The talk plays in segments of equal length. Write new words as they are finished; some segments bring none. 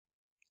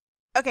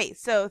Okay,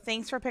 so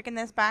thanks for picking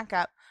this back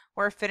up.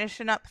 We're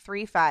finishing up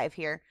 3-5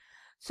 here.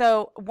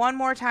 So one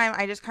more time,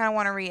 I just kind of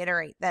want to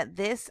reiterate that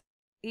this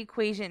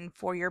equation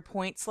for your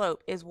point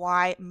slope is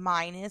y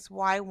minus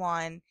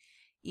y1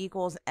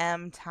 equals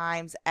m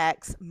times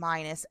x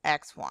minus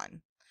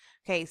x1.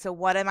 Okay, so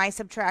what am I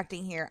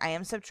subtracting here? I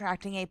am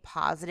subtracting a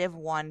positive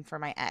 1 for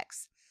my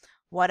x.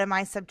 What am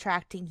I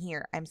subtracting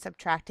here? I'm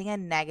subtracting a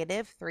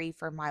negative 3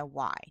 for my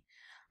y.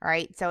 All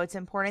right, so it's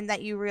important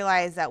that you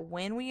realize that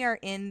when we are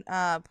in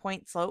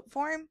point slope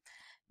form,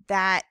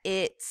 that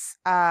it's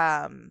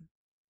going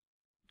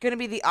to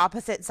be the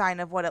opposite sign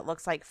of what it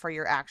looks like for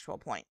your actual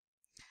point.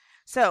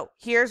 So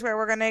here's where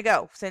we're going to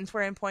go. Since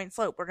we're in point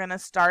slope, we're going to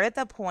start at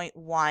the point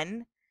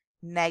 1,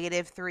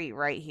 negative 3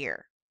 right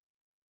here.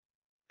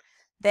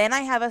 Then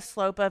I have a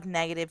slope of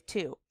negative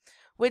 2,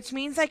 which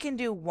means I can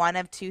do one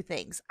of two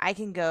things. I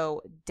can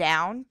go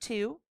down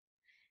 2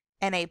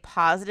 and a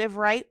positive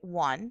right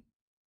 1,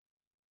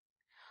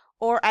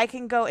 or I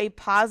can go a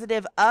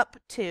positive up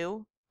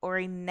 2 or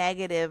a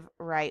negative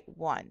right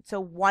 1. So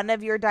one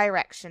of your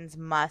directions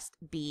must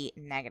be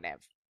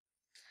negative.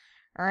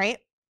 All right.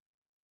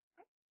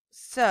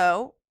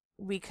 So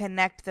we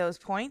connect those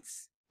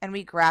points and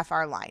we graph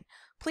our line.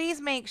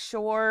 Please make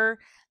sure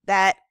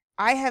that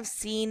I have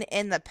seen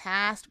in the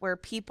past where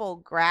people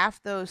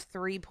graph those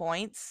 3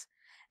 points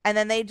and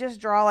then they just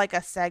draw like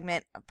a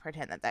segment,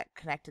 pretend that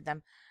connected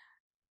them.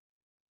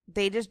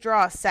 They just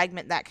draw a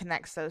segment that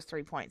connects those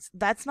 3 points.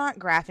 That's not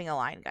graphing a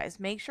line, guys.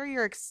 Make sure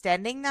you're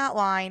extending that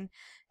line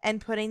and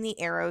putting the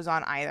arrows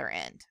on either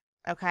end,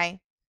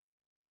 okay?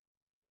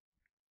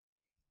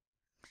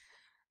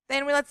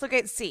 Then let's look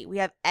at C. We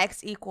have x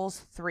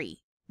equals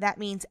 3. That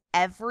means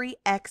every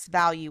x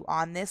value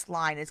on this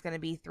line is going to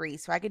be 3.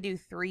 So I could do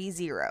 3,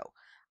 0.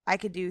 I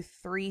could do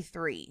 3,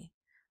 3.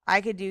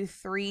 I could do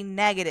 3,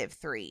 negative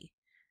 3.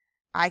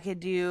 I could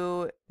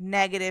do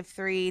negative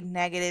 3,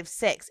 negative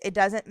 6. It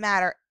doesn't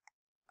matter.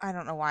 I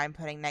don't know why I'm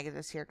putting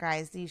negatives here,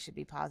 guys. These should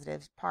be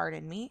positives.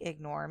 Pardon me.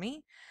 Ignore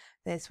me.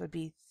 This would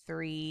be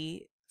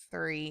 3,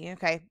 3.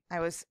 Okay, I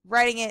was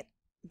writing it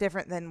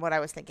different than what I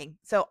was thinking.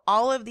 So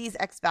all of these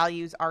x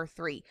values are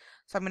 3.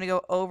 So I'm going to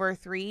go over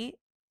 3,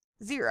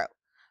 0.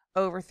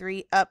 Over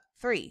 3, up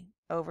 3.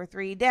 Over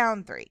 3,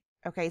 down 3.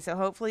 Okay, so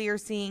hopefully you're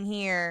seeing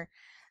here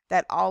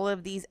that all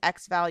of these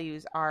x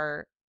values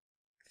are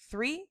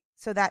 3.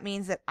 So that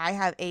means that I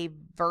have a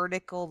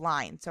vertical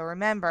line. So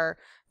remember,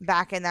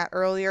 back in that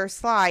earlier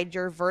slide,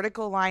 your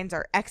vertical lines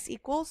are x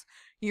equals,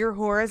 your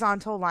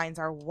horizontal lines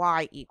are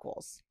y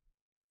equals.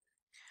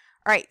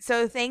 All right,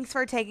 so thanks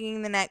for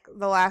taking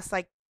the last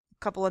like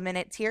couple of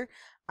minutes here.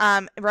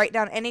 Write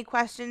down any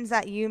questions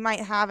that you might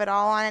have at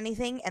all on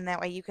anything, and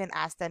that way you can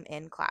ask them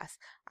in class.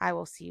 I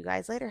will see you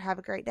guys later. Have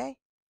a great day.